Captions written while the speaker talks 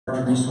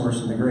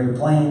resource in the Great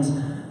Plains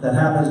that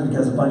happens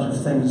because a bunch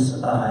of things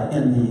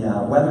in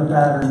the weather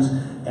patterns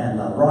and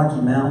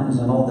Rocky Mountains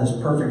and all this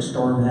perfect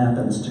storm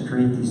happens to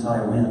create these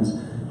high winds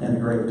in the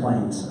Great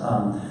Plains.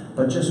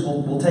 But just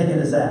we'll take it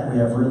as that. We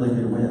have really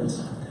good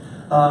winds.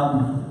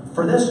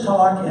 For this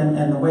talk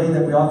and the way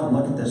that we often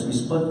look at this, we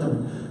split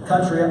the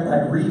country up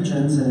by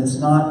regions, and it's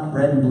not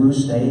red and blue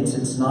states,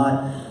 it's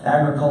not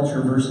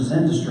agriculture versus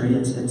industry,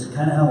 it's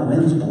kind of how the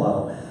winds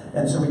blow.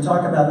 And so we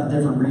talk about the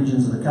different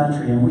regions of the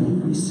country, and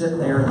we sit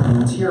there in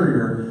the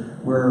interior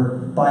where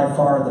by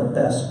far the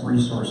best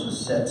resources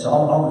sit. So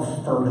I'll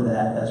refer to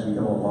that as we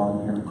go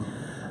along here.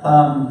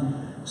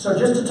 So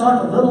just to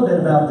talk a little bit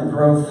about the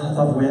growth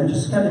of wind,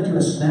 just kind of do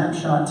a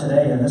snapshot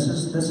today, and this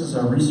is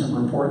a recent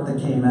report that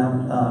came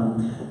out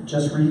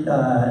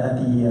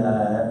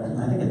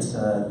I think it's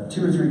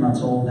 2 or 3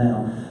 months old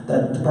now,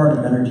 that the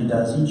Department of Energy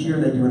does. Each year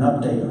they do an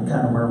update on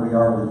kind of where we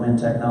are with wind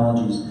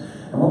technologies.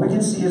 And what we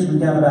can see is we've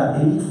got about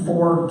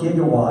 84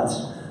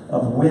 gigawatts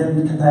of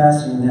wind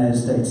capacity in the United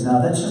States. Now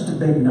that's just a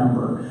big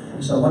number.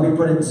 So let me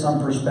put it in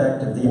some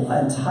perspective. The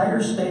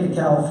entire state of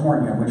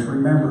California, which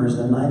remember is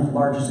the 9th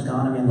largest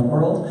economy in the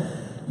world,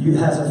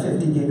 has a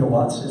 50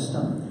 gigawatt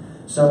system.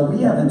 So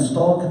we have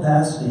installed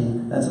capacity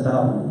that's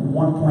about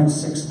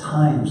 1.6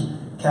 times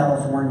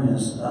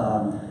California's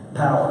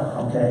power,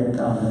 okay,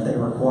 that they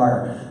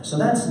require. So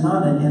that's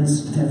not an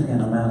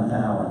insignificant amount of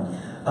power.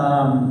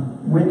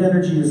 Wind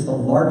energy is the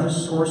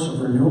largest source of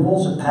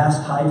renewables. It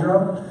passed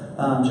hydro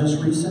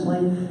just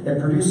recently. It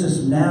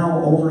produces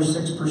now over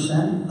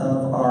 6%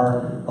 of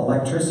our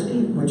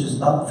electricity, which is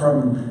up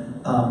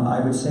from, I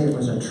would say it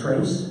was a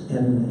trace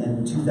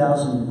in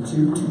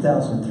 2002,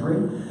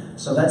 2003.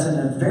 So that's in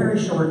a very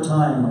short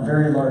time, a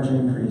very large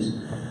increase.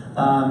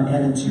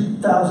 And in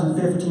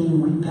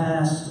 2015, we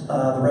passed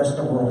the rest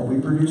of the world.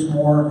 We produce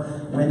more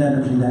wind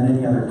energy than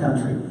any other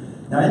country.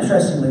 Now,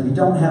 interestingly, we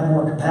don't have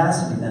more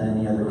capacity than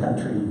any other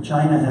country.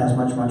 China has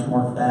much, much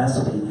more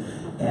capacity.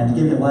 And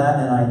to give you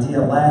an idea,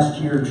 last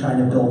year,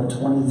 China built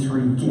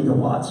 23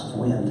 gigawatts of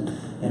wind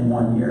in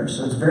 1 year.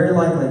 So it's very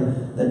likely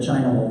that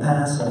China will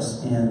pass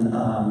us in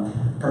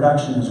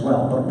production as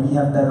well. But we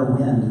have better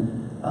wind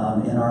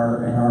in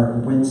our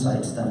wind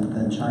sites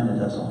than China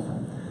does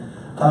often.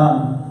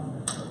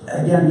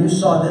 Again, you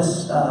saw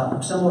this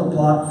similar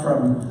plot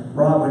from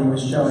Rob when he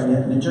was showing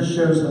it, and it just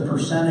shows the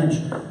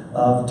percentage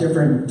of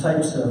different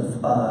types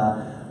of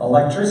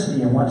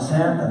electricity and what's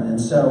happened. And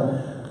so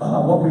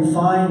what we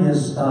find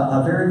is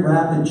a very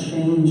rapid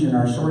change in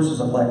our sources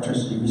of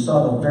electricity. We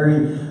saw the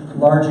very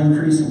large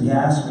increase in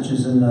gas, which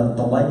is in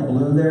the light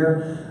blue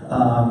there.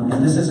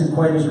 And this isn't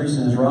quite as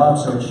recent as Rob,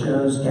 so it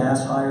shows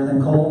gas higher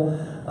than coal.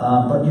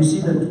 But you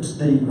see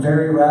the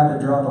very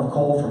rapid drop of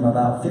coal from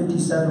about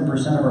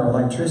 57% of our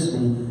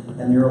electricity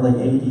in the early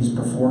 80s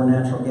before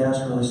natural gas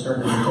really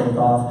started to take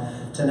off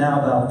to now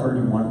about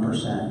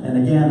 31%. And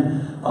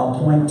again, I'll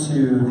point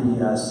to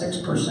the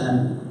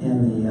 6%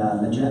 in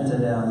the magenta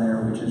down there,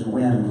 which is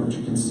wind, which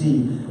you can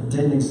see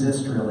didn't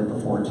exist really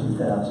before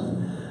 2000.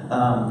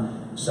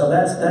 So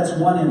that's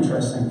one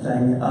interesting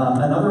thing.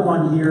 Another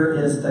one here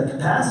is the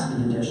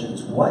capacity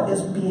additions. What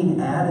is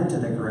being added to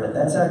the grid?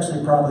 That's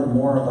actually probably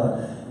more of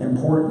an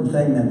important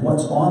thing than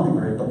what's on the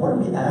grid, but what are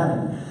we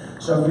adding?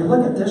 So if you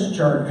look at this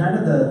chart, kind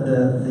of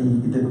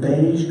the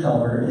beige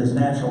color is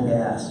natural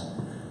gas.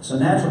 So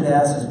natural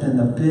gas has been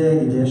the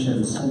big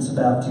addition since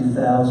about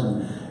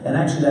 2000. And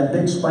actually that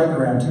big spike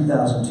around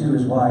 2002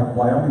 is why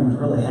Wyoming was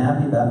really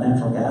happy about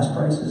natural gas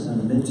prices in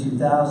the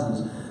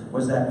mid-2000s,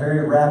 was that very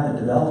rapid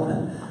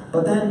development.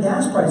 But then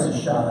gas prices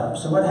shot up.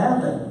 So what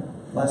happened?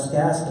 Less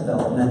gas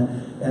development.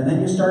 And then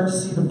you start to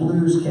see the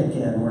blues kick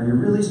in. Where you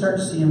really start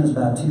to see them is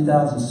about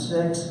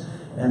 2006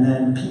 and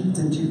then peaked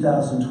in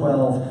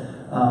 2012.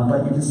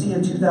 But you can see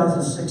in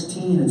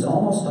 2016, it's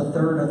almost a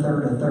third, a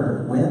third, a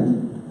third.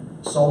 Wind,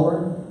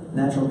 solar,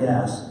 natural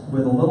gas,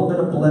 with a little bit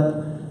of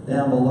blip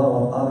down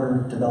below of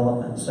other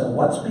development. So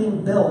what's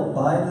being built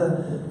by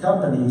the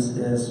companies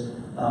is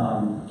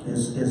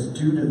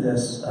due to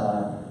this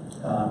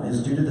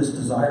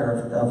desire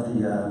of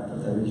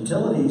the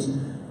utilities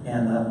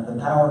and the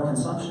power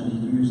consumption to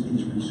use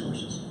these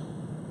resources.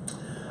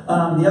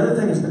 The other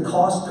thing is the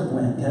cost of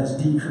wind has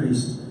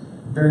decreased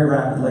very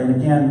rapidly. And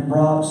again,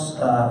 Rob's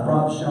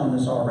shown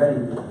this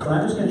already. But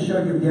I'm just going to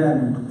show you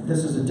again,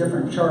 this is a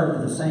different chart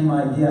for the same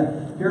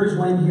idea. Here's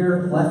wind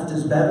here, left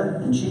is better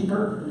and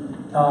cheaper.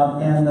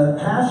 And the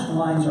hashed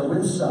lines are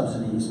with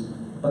subsidies,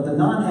 but the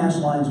non-hashed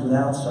lines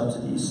without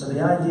subsidies. So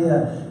the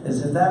idea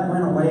is if that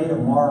went away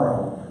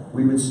tomorrow,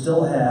 we would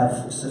still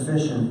have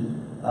sufficient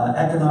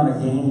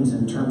economic gains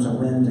in terms of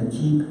wind to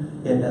keep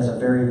it as a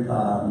very,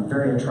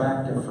 very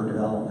attractive for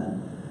development.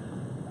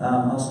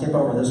 I'll skip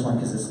over this one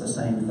because it's the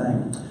same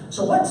thing.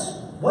 So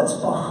what's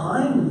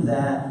behind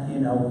that,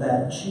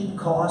 that cheap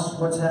cost?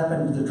 What's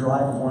happened to the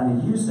drive of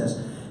wanting to use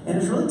this? And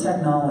it's really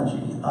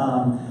technology.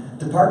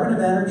 Department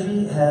of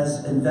Energy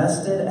has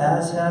invested,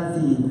 as have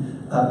the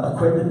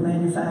equipment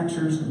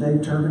manufacturers, the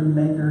big turbine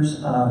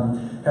makers,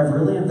 have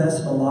really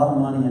invested a lot of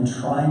money in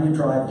trying to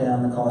drive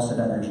down the cost of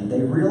energy.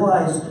 They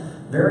realized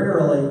very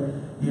early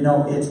You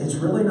know, it's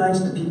really nice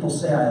that people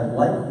say, I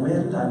like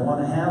wind, I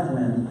want to have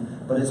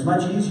wind, but it's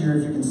much easier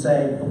if you can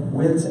say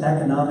wind's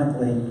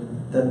economically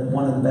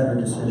one of the better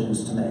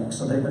decisions to make.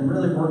 So they've been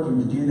really working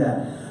to do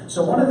that.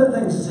 So one of the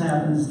things that's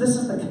happened is this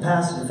is the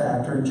capacity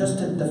factor, and just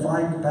to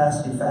define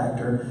capacity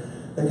factor,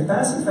 the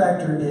capacity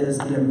factor is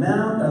the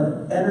amount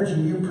of energy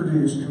you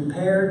produce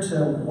compared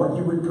to what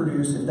you would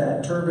produce if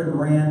that turbine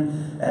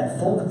ran at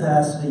full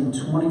capacity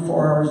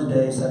 24 hours a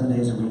day, 7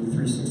 days a week,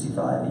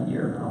 365 a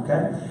year,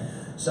 okay?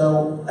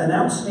 So an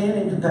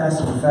outstanding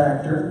capacity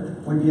factor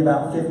would be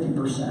about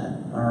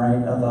 50%, all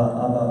right,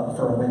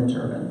 for a wind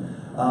turbine.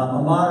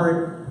 A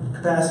moderate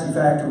capacity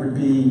factor would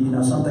be, you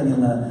know, something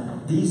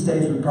these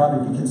days would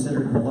probably be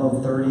considered in the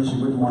low 30s.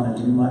 You wouldn't want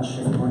to do much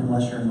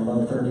unless you're in the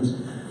low 30s.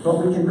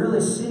 But we can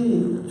really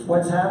see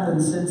what's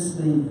happened since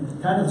the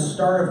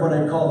start of what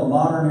I call the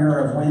modern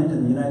era of wind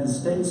in the United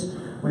States.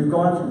 We've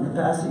gone from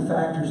capacity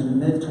factors in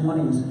the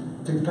mid-20s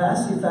to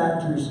capacity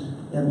factors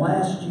in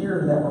last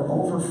year that were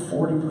over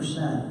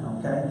 40%,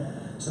 okay?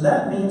 So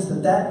that means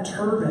that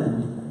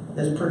turbine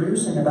is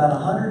producing about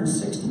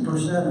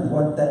 160% of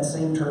what that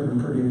same turbine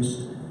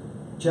produced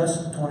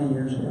just 20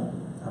 years ago,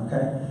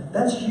 okay?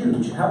 That's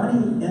huge. How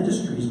many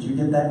industries do you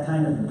get that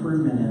kind of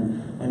improvement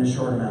in a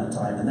short amount of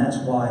time? And that's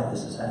why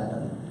this is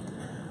happening.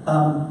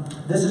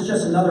 This is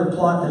just another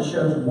plot that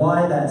shows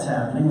why that's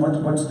happening,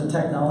 what's the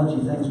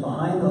technology things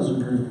behind those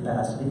improved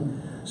capacity.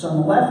 So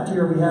on the left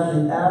here, we have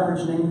the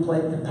average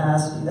nameplate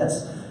capacity.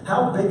 That's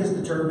how big is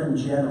the turbine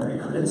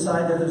generator.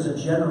 Inside there's a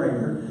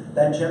generator.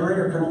 That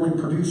generator can only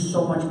produce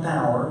so much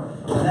power,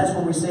 and that's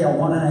when we say a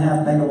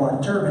 1.5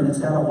 megawatt turbine, it's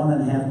got a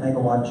 1.5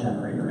 megawatt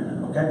generator in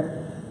it, okay?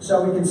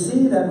 So we can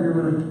see that we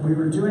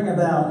were doing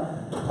about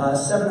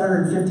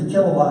 750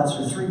 kilowatts,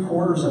 or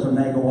 3/4 of a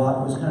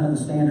megawatt was kind of the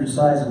standard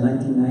size in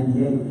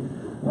 1998.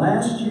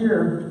 Last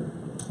year,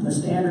 the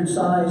standard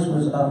size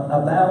was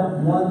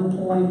about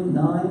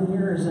 1.9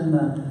 here is in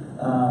the,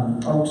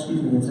 oh,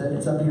 excuse me,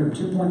 it's up here,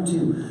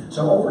 2.2.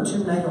 So over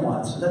 2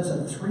 megawatts. So that's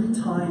 3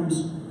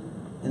 times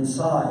in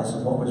size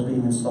of what was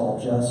being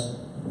installed just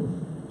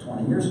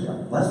 20 years ago,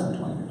 less than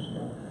 20 years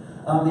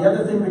ago. The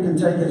other thing we can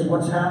take is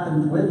what's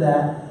happened with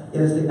that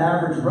is the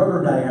average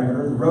rotor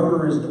diameter. The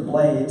rotor is the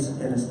blades,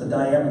 and it's the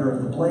diameter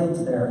of the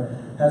blades there,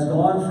 has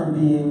gone from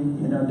being,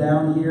 you know,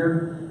 down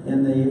here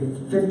in the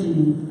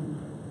 50,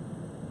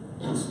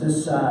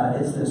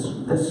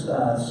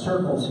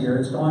 circles here.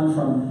 It's gone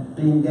from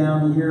being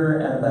down here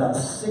at about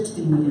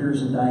 60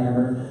 meters in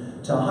diameter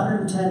to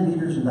 110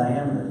 meters in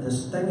diameter.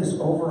 This thing is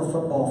over a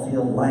football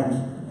field length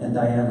in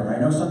diameter. I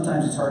know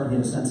sometimes it's hard to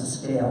get a sense of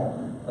scale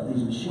of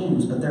these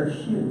machines, but they're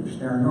huge,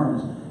 they're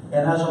enormous.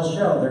 And as I'll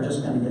show, they're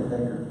just going to get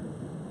bigger.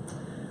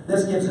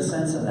 This gives a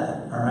sense of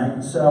that, all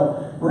right?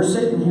 So we're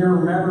sitting here,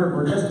 remember,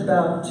 we're just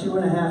about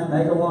 2.5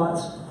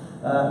 megawatts.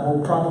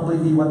 Will probably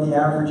be what the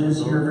average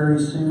is here very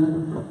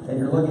soon. And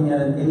you're looking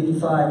at an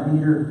 85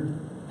 meter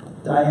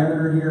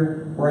diameter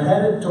here. We're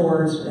headed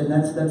towards, and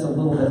that's a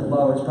little bit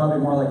low, it's probably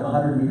more like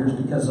 100 meters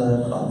because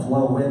of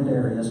low wind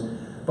areas.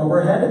 But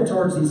we're headed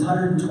towards these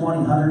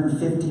 120,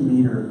 150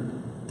 meter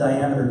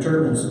diameter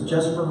turbines.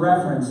 Just for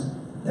reference,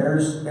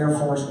 there's Air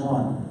Force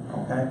One,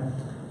 okay?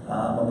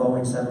 A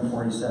Boeing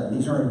 747.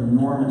 These are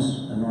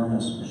enormous,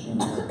 enormous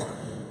machines.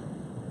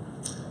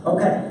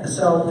 Okay,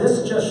 so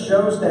this just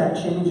shows that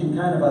change in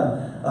kind of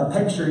a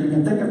picture. You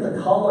can think of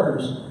the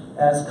colors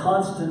as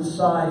constant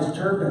size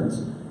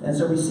turbines. And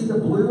so we see the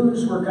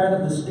blues were kind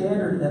of the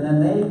standard, and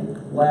then they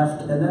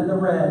left, and then the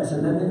reds,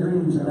 and then the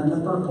greens, and then the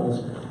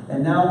purples.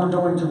 And now we're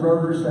going to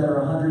rotors that are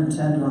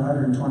 110 to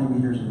 120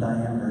 meters in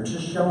diameter. It's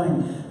just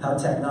showing how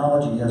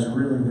technology has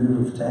really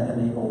moved to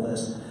enable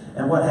this.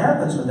 And what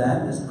happens with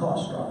that is the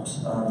cost drops.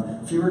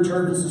 Fewer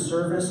turbines to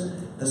service,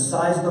 the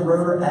size of the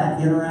rotor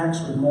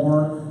interacts with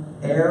more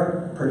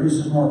air,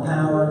 produces more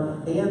power,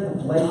 and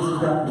the blades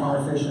have gotten more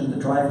efficient,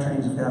 the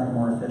drivetrains have gotten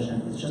more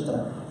efficient. It's just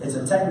it's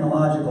a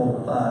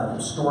technological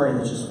story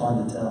that's just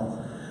fun to tell.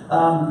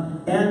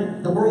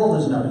 And the world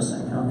is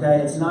noticing,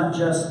 okay? It's not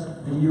just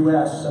the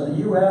US. So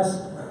the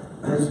US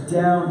is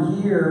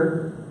down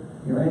here,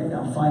 right?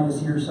 I'll find this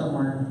here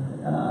somewhere.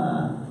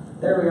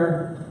 There we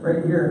are,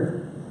 right here.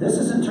 This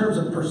is in terms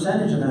of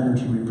percentage of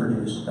energy we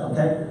produce,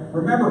 okay?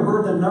 Remember,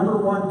 we're the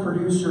 #1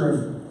 producer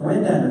of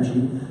wind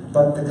energy,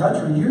 but the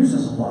country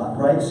uses a lot,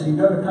 right? So you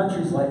go to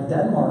countries like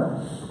Denmark,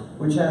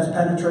 which has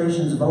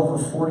penetrations of over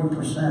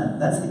 40%.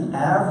 That's the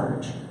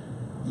average,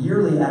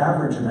 yearly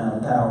average amount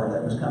of power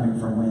that was coming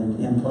from wind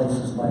in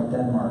places like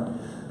Denmark.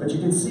 But you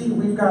can see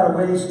we've got a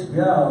ways to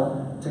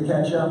go to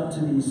catch up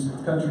to these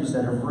countries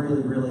that have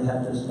really, really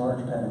had this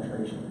large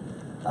penetration.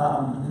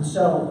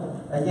 So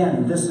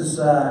again, this is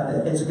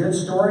it's a good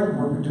story.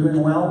 We're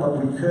doing well, but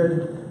we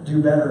could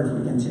do better if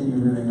we continue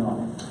moving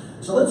on.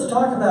 So let's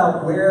talk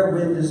about where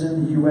wind is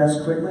in the U.S.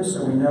 quickly,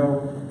 so we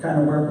know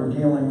kind of where we're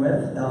dealing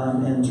with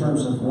in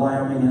terms of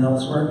Wyoming and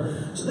elsewhere.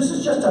 So this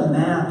is just a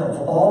map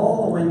of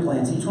all the wind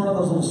plants. Each one of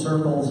those little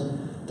circles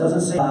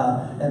doesn't say,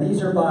 and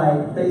these are by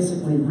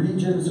basically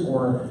regions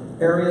or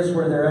areas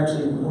where they're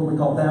actually what we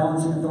call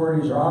balancing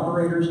authorities or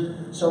operators.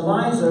 So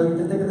MISO, you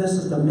can think of this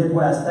as the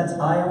Midwest. That's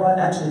Iowa.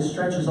 Actually, it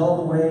stretches all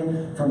the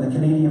way from the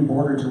Canadian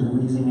border to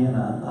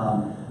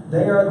Louisiana.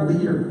 They are the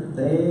leader.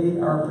 They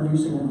are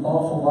producing an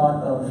awful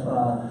lot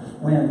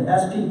of wind.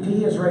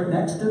 SPP is right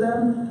next to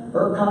them,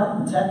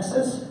 ERCOT in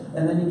Texas,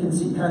 and then you can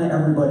see kind of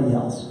everybody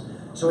else.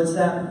 So it's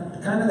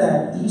that kind of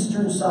that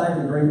eastern side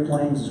of the Great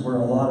Plains is where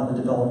a lot of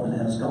the development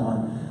has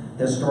gone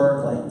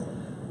historically.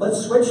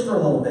 Let's switch for a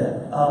little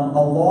bit.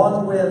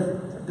 Along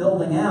with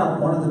building out,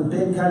 one of the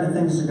big kind of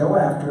things to go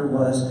after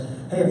was,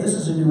 hey, if this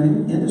is a new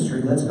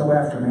industry, let's go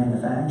after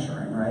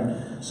manufacturing, right?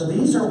 So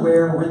these are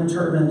where wind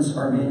turbines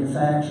are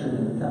manufactured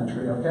in the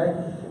country, okay?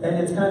 And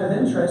it's kind of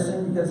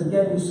interesting because,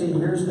 again, you see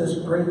here's this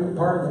great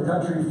part of the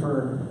country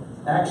for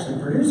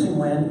actually producing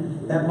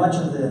wind, and much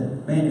of the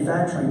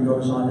manufacturing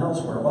goes on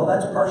elsewhere. Well,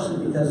 that's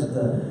partially because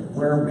of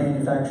where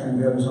manufacturing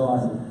goes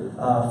on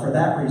for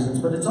that reasons.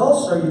 But it's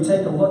also, you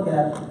take a look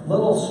at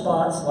little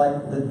spots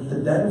like the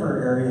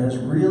Denver area has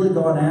really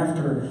gone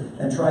after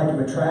and tried to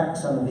attract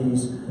some of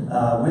these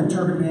wind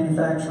turbine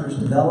manufacturers,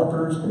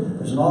 developers.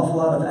 There's an awful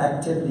lot of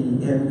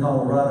activity in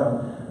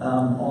Colorado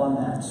on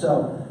that.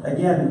 So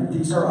again,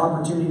 these are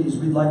opportunities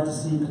we'd like to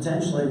see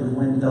potentially with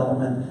wind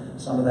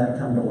development, some of that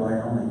come to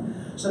Wyoming.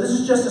 So this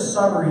is just a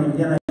summary, and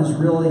again, this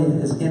really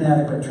is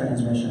inadequate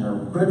transmission,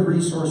 or good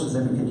resources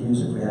that we could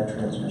use if we had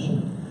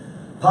transmission.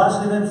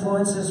 Positive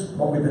influences,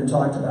 what we've been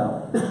talked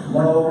about.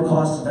 Low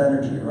cost of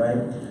energy, right?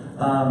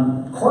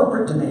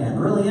 Corporate demand,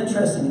 really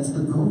interesting. It's the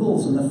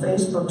Googles and the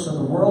Facebooks of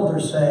the world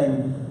are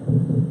saying,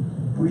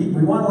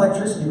 we want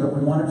electricity, but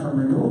we want it from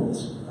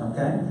renewables,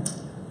 okay?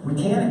 We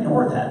can't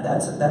ignore that.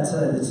 It's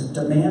a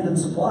demand and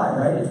supply,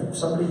 right? If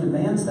somebody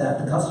demands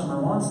that, the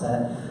customer wants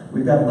that,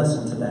 we've got to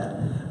listen to that.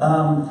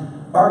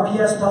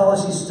 RPS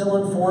policy is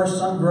still in force,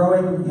 some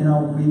growing. You know,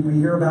 we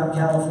hear about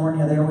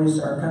California, they always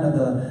are kind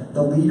of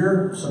the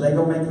leader, so they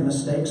go make the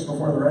mistakes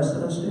before the rest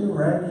of us do,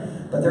 right?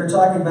 But they're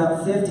talking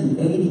about 50,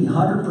 80,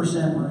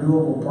 100%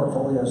 renewable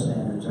portfolio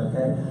standards,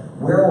 okay?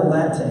 Where will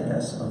that take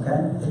us,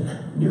 okay?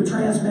 New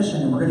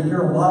transmission, and we're going to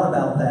hear a lot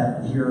about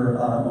that here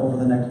over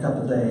the next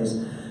couple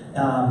days.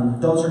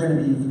 Those are going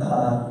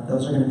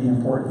to be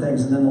important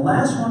things. And then the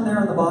last one there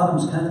on the bottom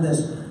is kind of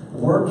this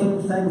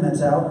working thing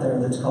that's out there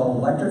that's called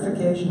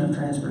electrification of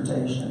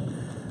transportation.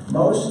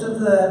 Most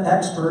of the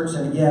experts,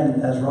 and again,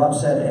 as Rob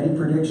said, any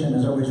prediction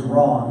is always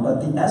wrong,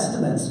 but the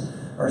estimates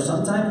are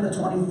sometime in the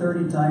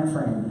 2030 time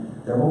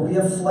frame, there will be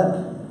a flip,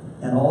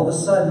 and all of a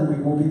sudden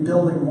we will be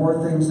building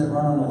more things that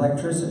run on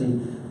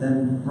electricity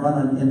than run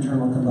on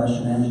internal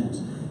combustion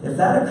engines. If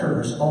that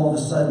occurs, all of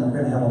a sudden we're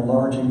going to have a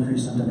large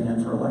increase in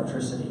demand for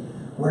electricity.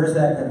 Where is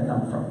that going to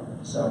come from?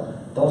 So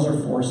those are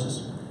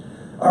forces.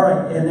 All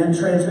right, and then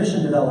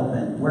transmission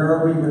development. Where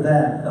are we with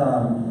that?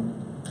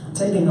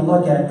 Taking a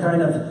look at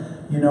kind of,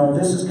 you know,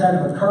 this is kind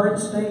of a current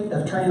state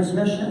of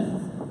transmission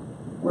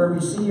where we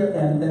see,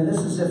 and this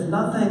is if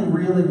nothing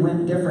really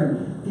went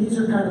different. These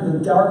are kind of the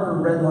darker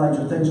red lines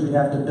of things we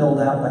have to build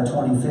out by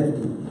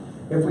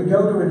 2050. If we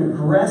go to an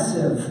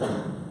aggressive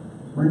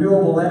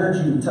renewable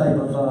energy type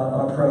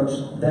of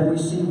approach, then we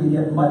see we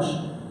get much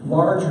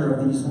larger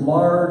of these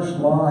large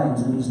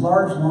lines, and these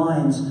large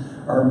lines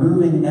are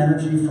moving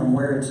energy from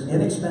where it's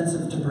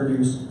inexpensive to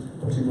produce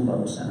to the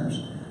load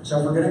centers. So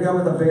if we're going to go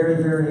with a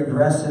very, very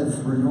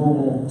aggressive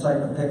renewable type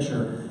of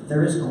picture,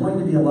 there is going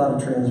to be a lot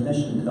of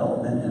transmission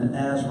development. And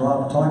as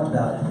Rob talked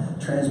about,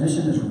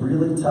 transmission is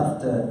really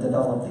tough to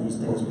develop these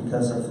days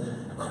because of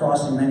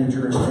crossing many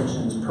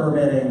jurisdictions,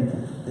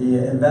 permitting,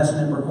 the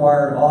investment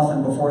required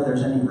often before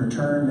there's any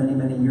return, many,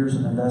 many years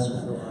of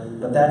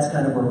investment. But that's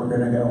kind of where we're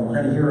going to go. We're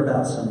going to hear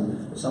about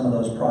some of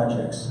those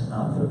projects.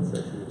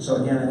 So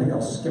again, I think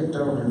I'll skip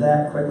over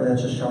that quickly.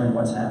 That's just showing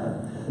what's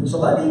happened. So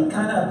let me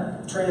kind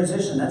of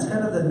transition. That's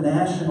kind of the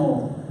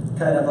national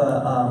kind of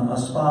a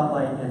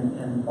spotlight.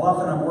 And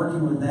often I'm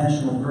working with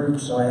national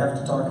groups, so I have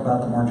to talk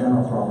about the more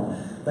general problem.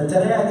 But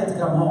today I get to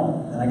come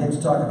home, and I get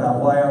to talk about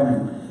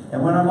Wyoming.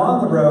 And when I'm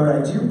on the road,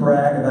 I do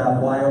brag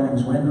about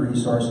Wyoming's wind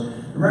resource.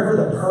 Remember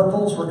the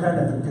purples were kind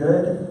of the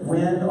good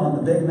wind on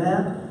the big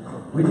map?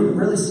 We didn't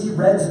really see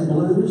reds and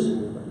blues.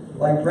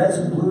 Like reds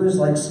and blues,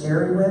 like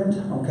scary wind,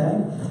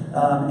 okay?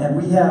 And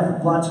we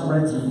have lots of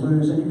reds and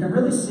blues, and you can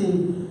really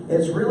see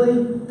it's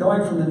really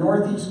going from the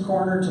northeast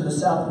corner to the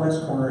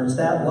southwest corner. It's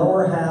that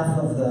lower half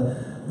of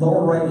the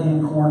lower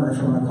right-hand corner, if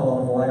you want to call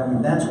it, of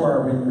Wyoming. That's where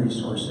our wind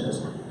resource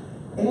is.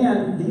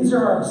 And these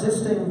are our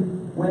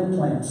existing wind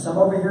plants. Some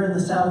over here in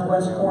the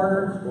southwest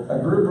corner, a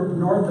group of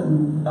north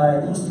and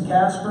east of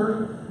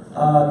Casper,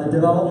 the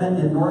development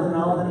in northern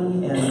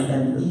Albany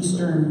and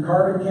eastern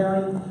Carbon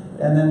County,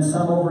 and then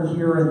some over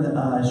here in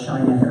the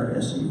Cheyenne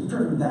area. So you've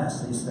driven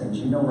past these things,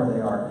 you know where they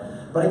are.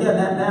 But again,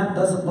 that map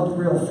doesn't look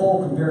real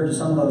full compared to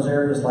some of those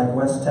areas like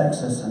West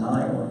Texas and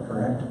Iowa,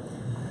 correct?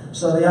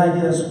 So the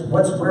idea is,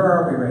 where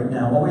are we right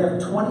now? Well, we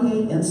have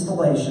 28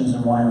 installations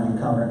in Wyoming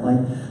currently.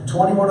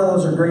 21 of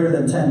those are greater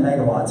than 10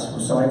 megawatts,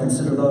 so I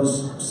consider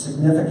those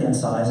significant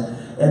size.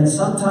 And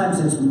sometimes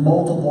it's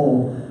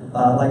multiple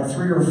like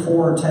 3 or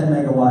 4 10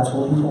 megawatts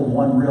will equal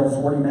one real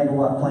 40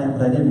 megawatt plant,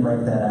 but I didn't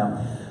break that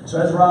out. So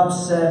as Rob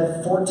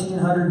said,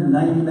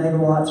 1,490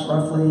 megawatts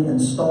roughly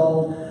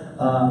installed.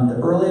 The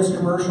earliest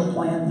commercial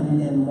plant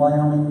in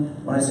Wyoming,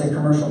 when I say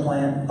commercial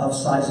plant of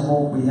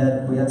sizable, we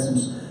had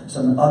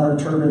some other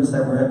turbines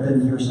that have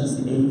been here since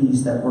the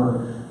 80s that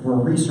were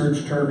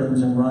research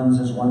turbines and runs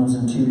as 1s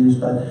and 2s,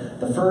 but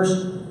the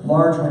first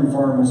large wind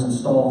farm was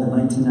installed in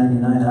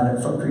 1999 out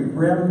at Foot Creek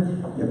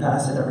Rim. You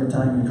pass it every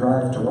time you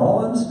drive to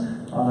Rawlins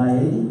on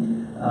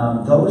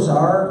I-80. Those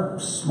are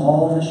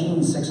small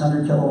machines,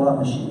 600 kilowatt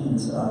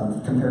machines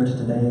compared to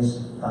today's.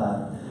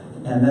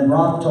 And then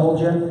Rob told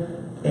you,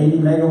 80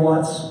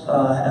 megawatts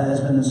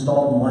has been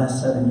installed in the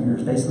last 7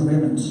 years. Basically, we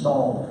haven't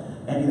installed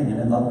anything.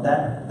 And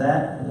that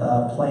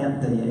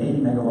plant, the 80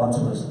 megawatts,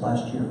 was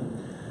last year.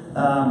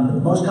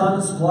 Most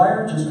common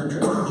supplier, just for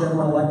trivia,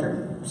 General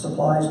Electric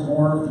supplies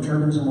more of the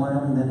turbines in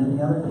Wyoming than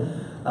any other.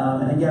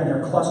 And again,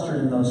 they're clustered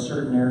in those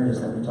certain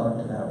areas that we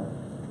talked about.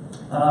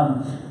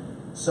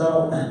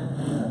 So, I'm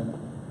going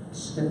to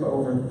skip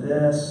over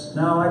this.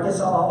 No, I guess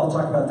I'll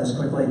talk about this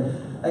quickly.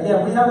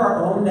 Again, we have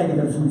our own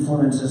negative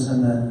influences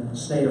in the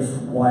state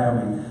of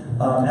Wyoming.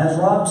 As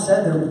Rob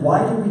said,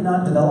 why did we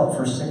not develop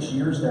for 6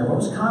 years there? Well, it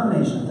was a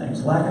combination of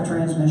things. Lack of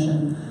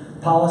transmission,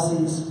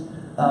 policies,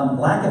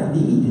 lack of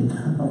need,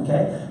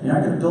 okay? You're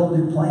not going to build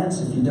new plants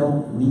if you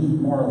don't need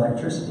more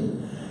electricity.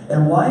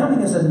 And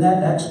Wyoming is a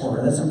net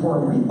exporter. That's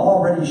important. We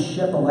already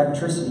ship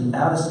electricity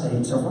out of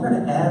state, so if we're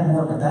going to add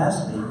more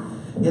capacity,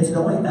 it's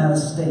going out of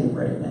state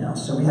right now.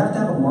 So we have to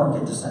have a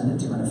market to send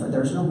it to, and if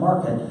there's no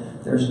market,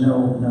 there's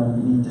no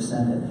need to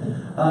send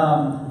it.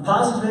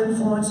 Positive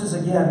influences,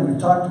 again, we've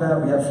talked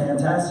about, we have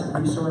fantastic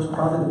resource,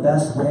 probably the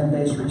best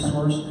land-based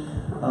resource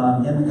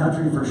in the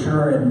country for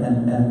sure,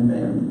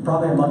 and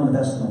probably among the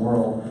best in the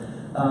world.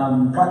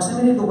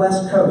 Proximity to the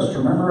West Coast.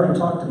 Remember I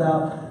talked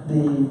about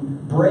the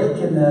break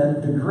in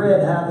the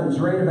grid happens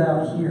right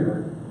about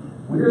here.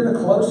 We're the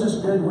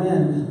closest good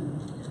wind,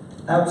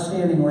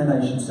 outstanding wind, I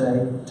should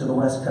say, to the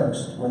West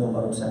Coast, where the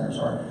load centers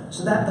are.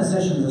 So that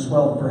positions us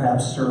well to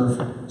perhaps serve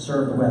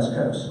the West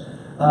Coast.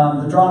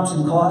 The drops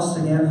in costs,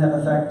 again, have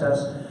affected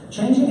us.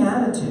 Changing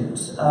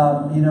attitudes.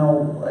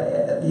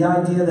 The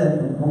idea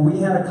that when we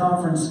had a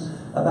conference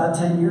about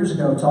 10 years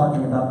ago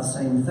talking about the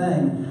same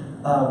thing,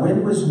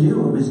 wind was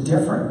new, it was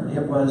different.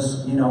 It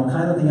was,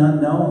 kind of the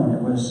unknown.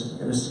 It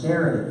was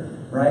scary,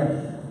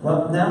 right?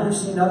 Well, now we've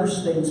seen other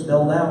states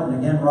build out, and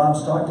again,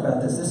 Rob's talked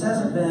about this. This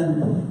hasn't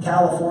been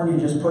California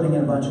just putting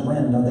in a bunch of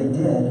wind. No, they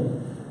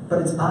did. But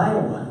it's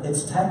Iowa,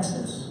 it's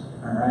Texas,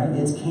 all right?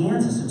 It's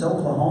Kansas, it's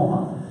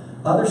Oklahoma.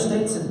 Other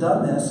states have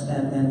done this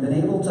and been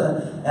able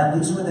to, at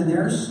least within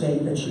their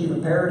state, achieve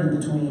a parity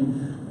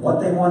between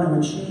what they want to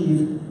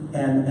achieve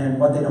and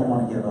what they don't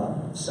want to give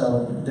up.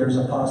 So there's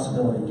a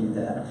possibility to do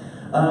that.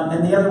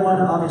 And the other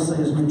one,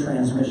 obviously, is new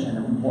transmission.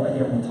 And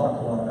again, we'll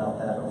talk a lot about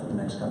that over the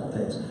next couple of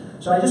days.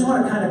 So I just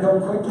want to kind of go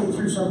quickly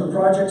through some of the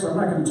projects. I'm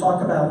not going to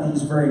talk about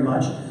these very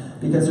much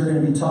because they're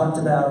going to be talked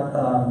about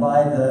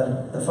by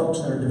the folks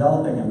that are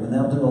developing them, and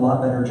they'll do a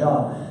lot better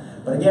job.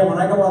 But again, when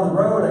I go on the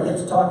road, I get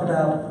to talk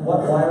about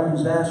what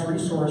Wyoming's vast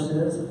resource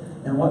is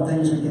and what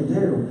things we can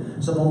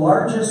do. So the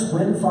largest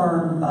wind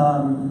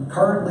farm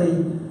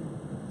currently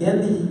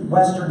in the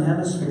Western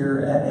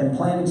Hemisphere in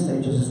planning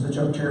stages is the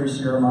Choke Cherry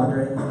Sierra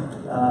Madre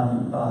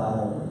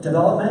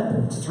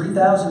development. It's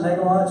 3,000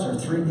 megawatts or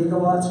 3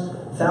 gigawatts.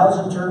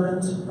 1,000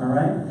 turbines, all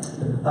right?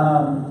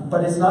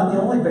 But it's not the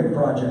only big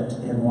project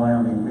in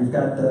Wyoming. We've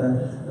got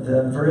the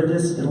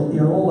Viridis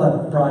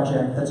Iola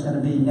project that's going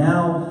to be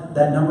now,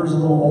 that number's a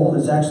little old,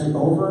 it's actually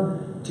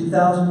over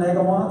 2,000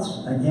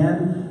 megawatts.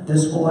 Again,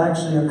 this will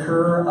actually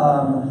occur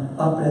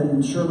up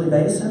in Shirley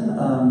Basin.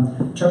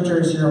 Choke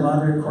Cherry Sierra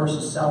Madre, of course,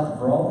 is south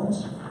of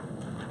Rawlins.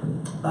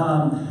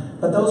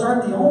 But those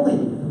aren't the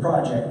only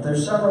project.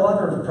 There's several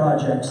other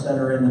projects that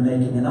are in the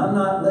making, and I'm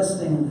not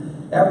listing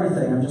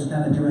everything. I'm just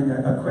kind of doing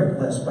a quick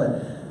list,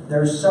 but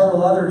there's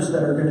several others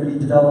that are going to be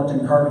developed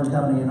in Carbon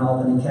County and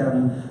Albany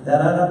County that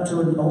add up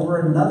to over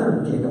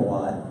another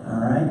gigawatt, all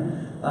right?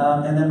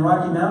 And then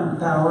Rocky Mountain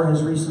Power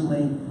has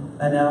recently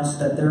announced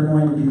that they're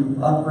going to be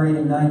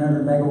upgrading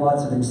 900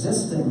 megawatts of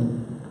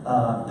existing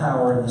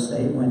power in the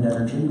state, wind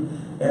energy,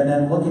 and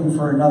then looking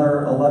for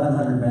another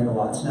 1,100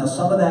 megawatts. Now,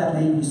 some of that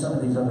may be some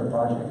of these other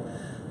projects.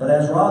 But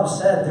as Rob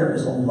said, there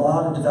is a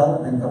lot of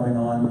development going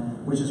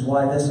on, which is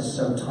why this is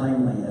so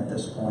timely at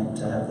this point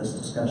to have this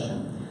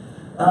discussion.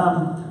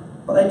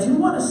 But I do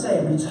want to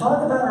say, we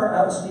talk about our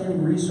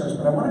outstanding resource,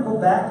 but I want to go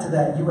back to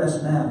that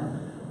U.S. map.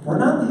 We're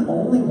not the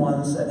only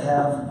ones that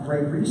have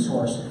great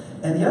resource.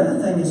 And the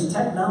other thing is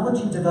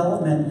technology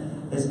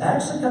development has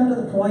actually come to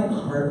the point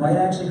where it might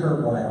actually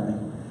hurt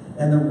Wyoming.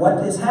 And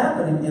what is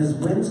happening is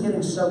wind's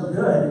getting so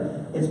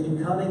good, it's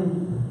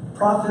becoming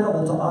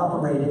profitable to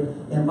operate it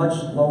in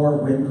much lower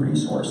wind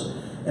resource.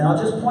 And I'll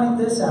just point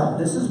this out.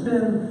 This has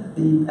been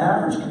the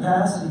average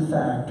capacity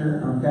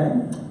factor,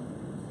 okay?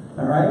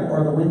 All right,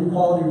 or the wind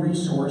quality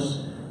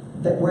resource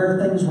where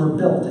things were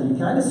built. And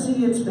you kind of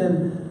see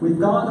we've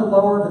gone to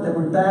lower, but then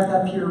we're back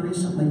up here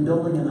recently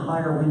building in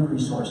higher wind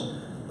resource.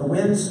 The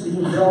wind's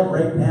being built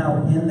right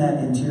now in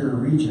that interior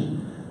region.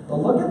 But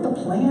look at the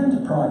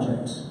planned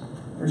projects.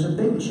 There's a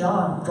big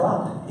drop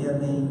in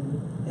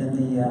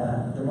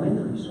the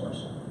wind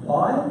resource.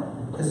 Why?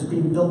 Because it's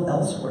being built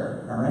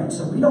elsewhere, all right?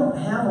 So we don't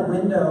have a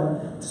window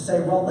to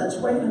say, well, let's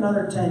wait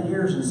another 10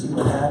 years and see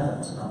what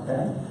happens,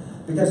 okay?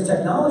 Because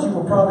technology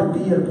will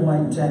probably be at a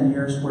point in 10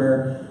 years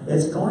where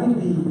it's going to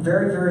be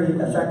very, very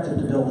effective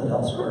to build it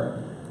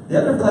elsewhere.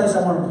 The other place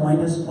I want to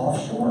point is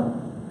offshore,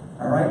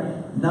 all right?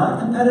 Not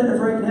competitive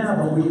right now,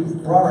 but we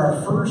brought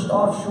our first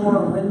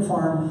offshore wind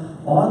farm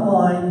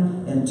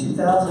online in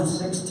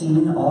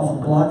 2016 off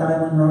of Block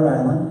Island, Rhode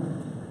Island.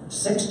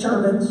 6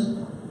 turbines.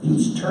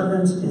 Each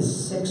turbine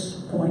is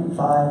 6.5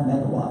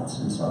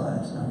 megawatts in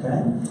size,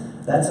 okay?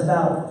 That's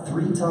about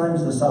 3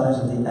 times the size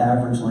of the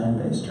average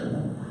land-based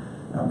turbine,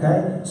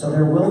 okay? So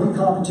there will be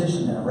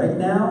competition there. Right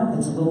now,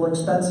 it's a little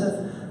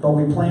expensive, but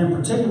we plan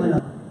particularly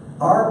on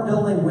our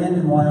building wind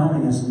in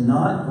Wyoming is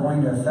not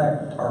going to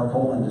affect our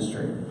coal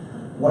industry.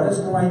 What is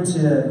going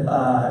to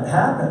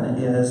happen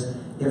is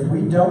if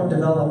we don't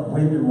develop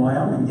wind in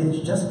Wyoming,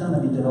 it's just going to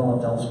be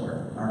developed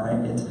elsewhere, all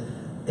right?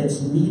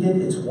 It's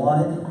needed, it's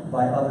wanted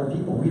by other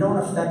people. We don't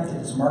affect it,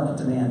 it's market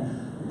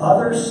demand.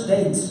 Other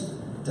states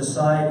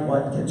decide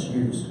what gets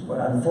used. But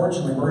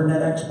unfortunately, we're a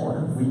net exporter.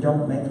 We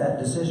don't make that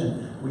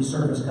decision. We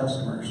service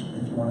customers,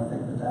 if you want to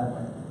think of it that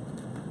way.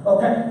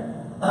 Okay,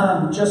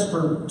 just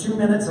for 2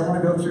 minutes, I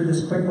want to go through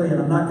this quickly, and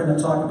I'm not going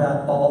to talk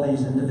about all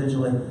these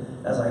individually,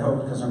 as I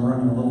hope, because I'm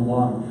running a little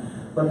long.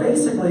 But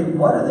basically,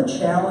 what are the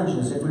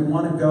challenges if we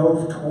want to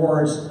go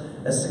towards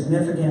a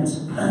significant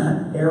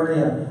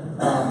area,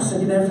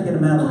 significant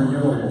amount of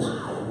renewables?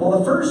 Well,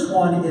 the first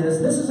one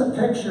is, this is a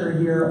picture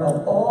here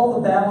of all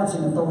the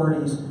balancing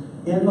authorities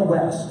in the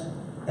West.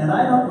 And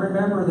I don't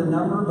remember the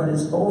number, but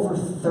it's over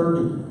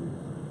 30.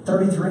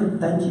 33?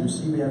 Thank you.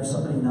 See, we have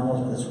somebody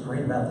knowledgeable. That's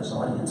great about this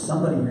audience.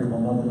 Somebody here will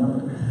know the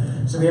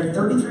number. So we have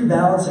 33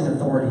 balancing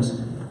authorities.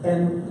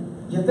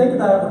 And you think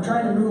about it, we're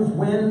trying to move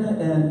wind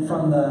and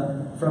from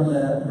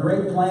the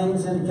Great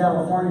Plains into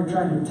California, we're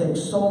trying to take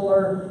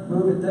solar,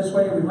 move it this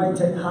way. We might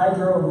take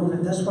hydro, move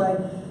it this way.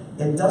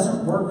 It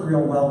doesn't work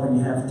real well when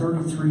you have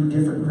 33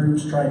 different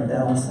groups trying to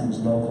balance things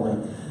locally.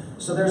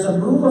 So there's a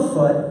move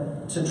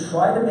afoot to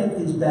try to make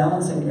these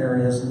balancing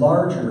areas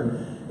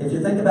larger. If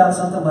you think about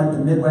something like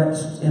the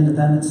Midwest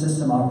Independent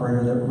System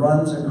Operator that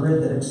runs a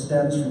grid that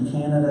extends from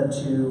Canada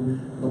to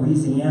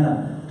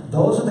Louisiana,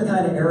 those are the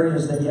kind of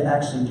areas that you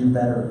actually do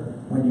better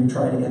when you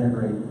try to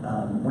integrate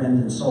wind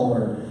and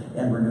solar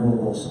and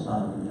renewables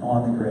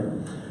on the grid.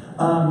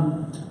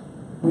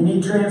 We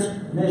need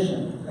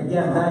transmission.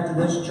 Again, back to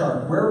this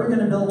chart. Where are we going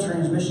to build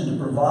transmission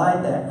to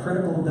provide that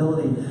critical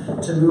ability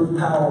to move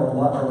power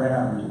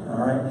around?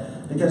 All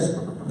right, because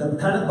the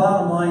kind of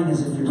bottom line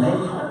is, if you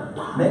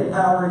make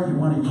power, you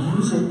want to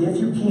use it if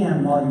you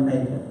can while you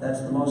make it.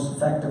 That's the most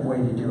effective way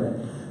to do it.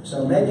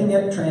 So making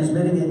it,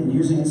 transmitting it, and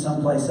using it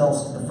someplace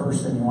else is the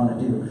first thing you want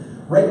to do.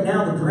 Right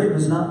now, the grid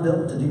was not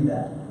built to do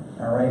that.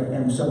 All right,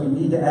 and so we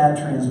need to add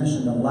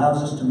transmission that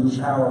allows us to move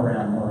power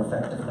around more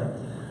effectively.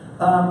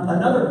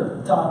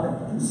 Another topic,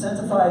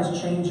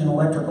 incentivize change in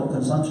electrical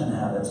consumption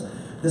habits.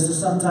 This is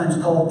sometimes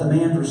called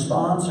demand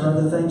response or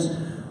other things.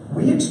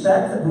 We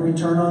expect that when we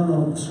turn on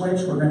the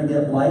switch, we're going to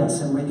get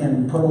lights and we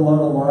can put a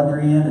load of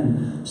laundry in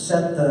and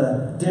set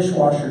the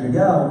dishwasher to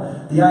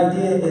go. The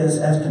idea is,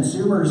 as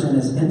consumers and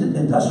as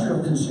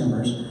industrial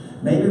consumers,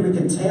 maybe we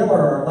can tailor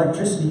our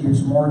electricity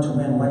use more to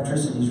when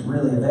electricity is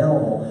really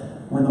available.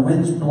 When the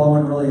wind's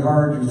blowing really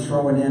hard, you're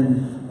throwing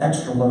in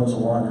extra loads of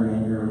laundry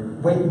and you're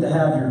waiting to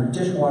have your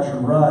dishwasher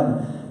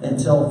run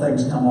until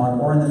things come on.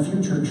 Or in the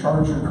future,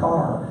 charge your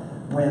car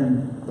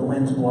when the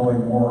wind's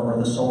blowing more or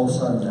the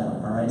sun's out.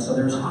 All right, so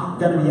there's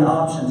going to be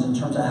options in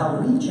terms of how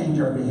we change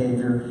our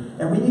behavior,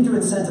 and we need to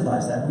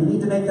incentivize that. We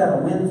need to make that a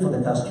win for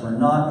the customer,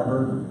 not a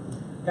burden.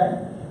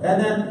 Okay?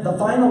 And then the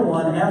final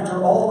one,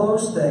 after all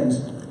those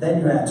things,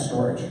 then you add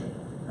storage.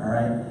 All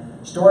right?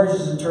 Storage,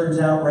 as it turns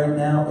out right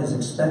now, is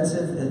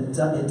expensive. It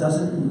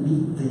doesn't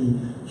meet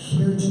the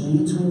huge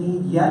needs we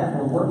need yet.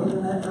 We're working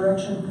in that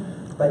direction.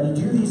 But you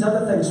do these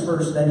other things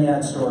first, then you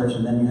add storage,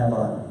 and then you have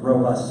a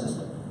robust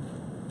system.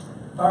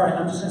 All right,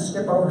 I'm just going to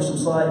skip over some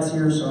slides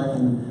here so I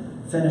can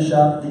finish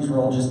up. These were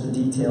all just the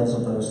details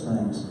of those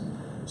things.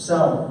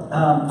 So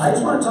I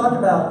just want to talk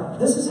about,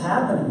 this is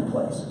happening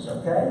places,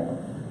 okay?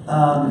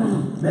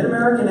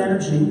 Mid-American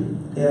Energy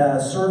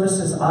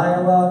services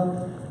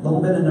Iowa, a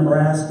little bit of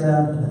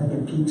Nebraska. I think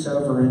it peaks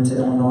over into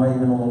Illinois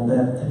even a little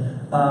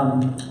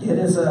bit. It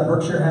is a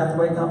Berkshire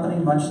Hathaway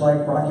company, much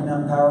like Rocky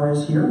Mountain Power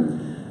is here.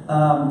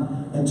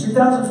 In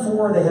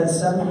 2004, they had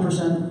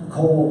 70%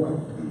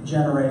 coal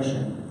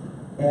generation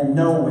and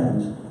no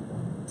wind.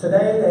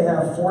 Today, they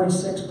have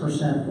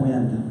 46%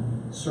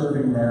 wind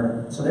serving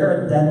so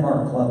they're at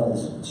Denmark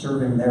levels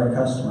serving their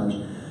customers.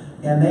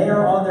 And they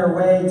are on their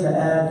way to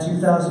add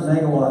 2,000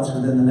 megawatts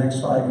within the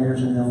next 5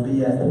 years, and they'll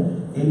be at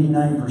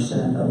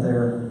 89% of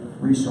their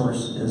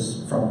resource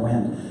is from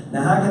wind.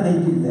 Now, how can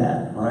they do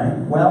that, right?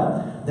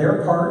 Well,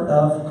 they're part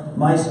of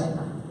MISO.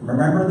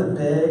 Remember the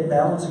big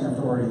balancing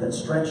authority that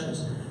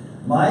stretches.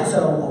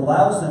 MISO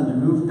allows them to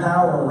move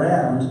power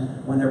around.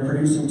 When they're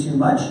producing too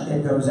much,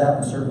 it goes out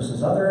and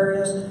services other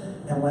areas,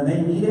 and when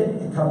they need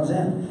it, it comes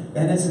in.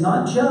 And it's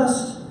not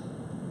just,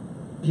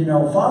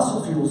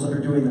 fossil fuels that are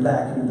doing the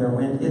backing of their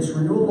wind. It's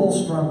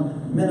renewables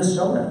from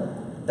Minnesota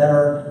that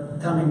are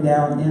coming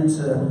down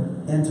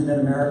into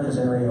Mid-America's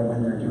area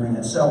when they're doing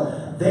it.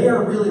 So they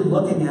are really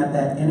looking at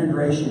that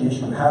integration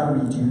issue. How do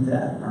we do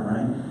that, all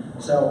right?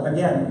 So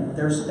again,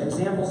 there's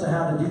examples of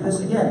how to do this.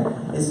 Again,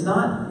 it's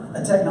not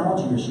a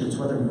technology issue, it's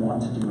whether we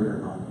want to do it or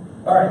not.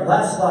 All right,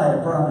 last slide,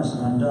 I promise,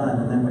 and I'm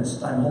done, and then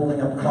I'm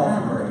holding up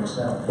coffee break.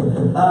 So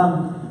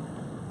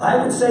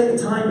I would say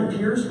the time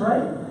appears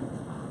right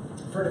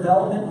for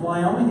development in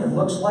Wyoming. It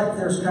looks like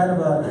there's kind of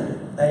a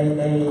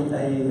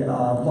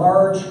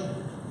large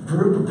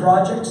group of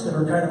projects that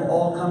are kind of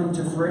all coming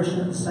to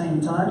fruition at the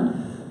same time.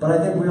 But I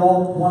think we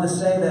all want to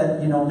say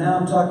that, now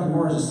I'm talking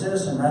more as a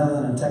citizen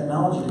rather than a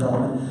technology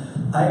development.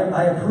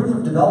 I approve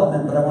of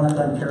development, but I want it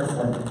done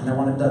carefully, and I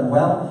want it done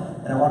well,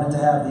 and I want it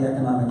to have the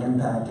economic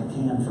impact it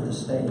can for the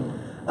state.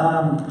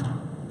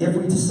 If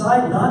we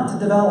decide not to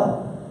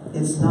develop,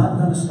 it's not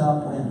going to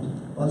stop wind.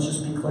 Let's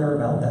just be clear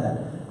about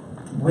that.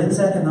 Wind's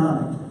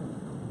economic.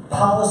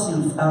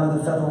 Policy out of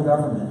the federal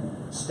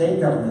government, state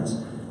governments,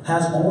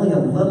 has only a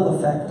little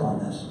effect on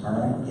this, all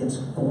right? It's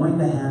going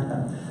to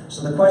happen.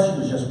 So the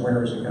question is just,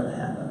 where is it going to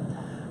happen?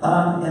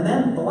 And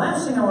then the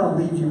last thing I want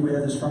to leave you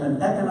with is from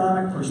an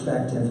economic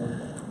perspective.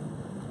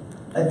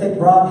 I think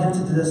Rob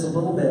hinted to this a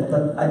little bit,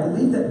 but I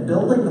believe that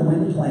building the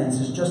wind plants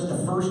is just the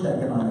first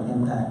economic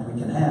impact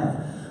we can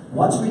have.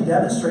 Once we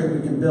demonstrate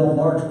we can build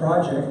large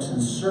projects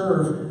and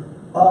serve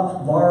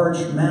up large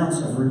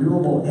amounts of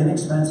renewable,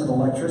 inexpensive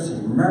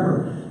electricity.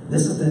 Remember,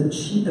 this is the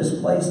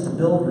cheapest place to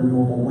build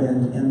renewable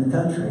wind in the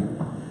country.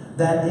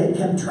 That it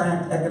can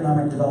track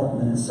economic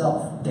development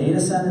itself.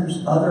 Data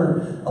centers,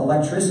 other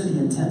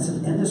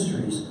electricity-intensive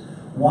industries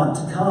want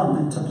to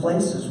come to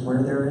places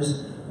where there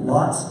is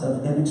lots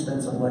of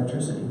inexpensive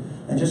electricity.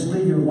 And just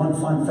leave you with one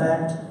fun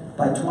fact.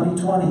 By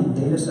 2020,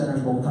 data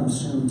centers will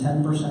consume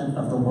 10%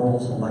 of the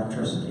world's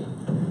electricity.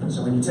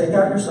 So when you take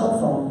out your cell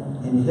phone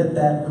and you hit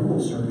that Google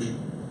search,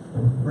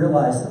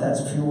 realize that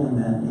that's fueling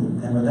that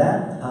need. And with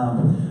that,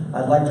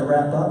 I'd like to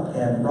wrap up.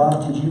 And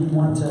Rob, did you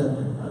want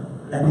to,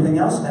 anything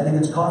else? I think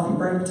it's coffee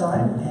break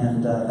time,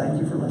 and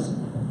thank you for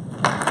listening.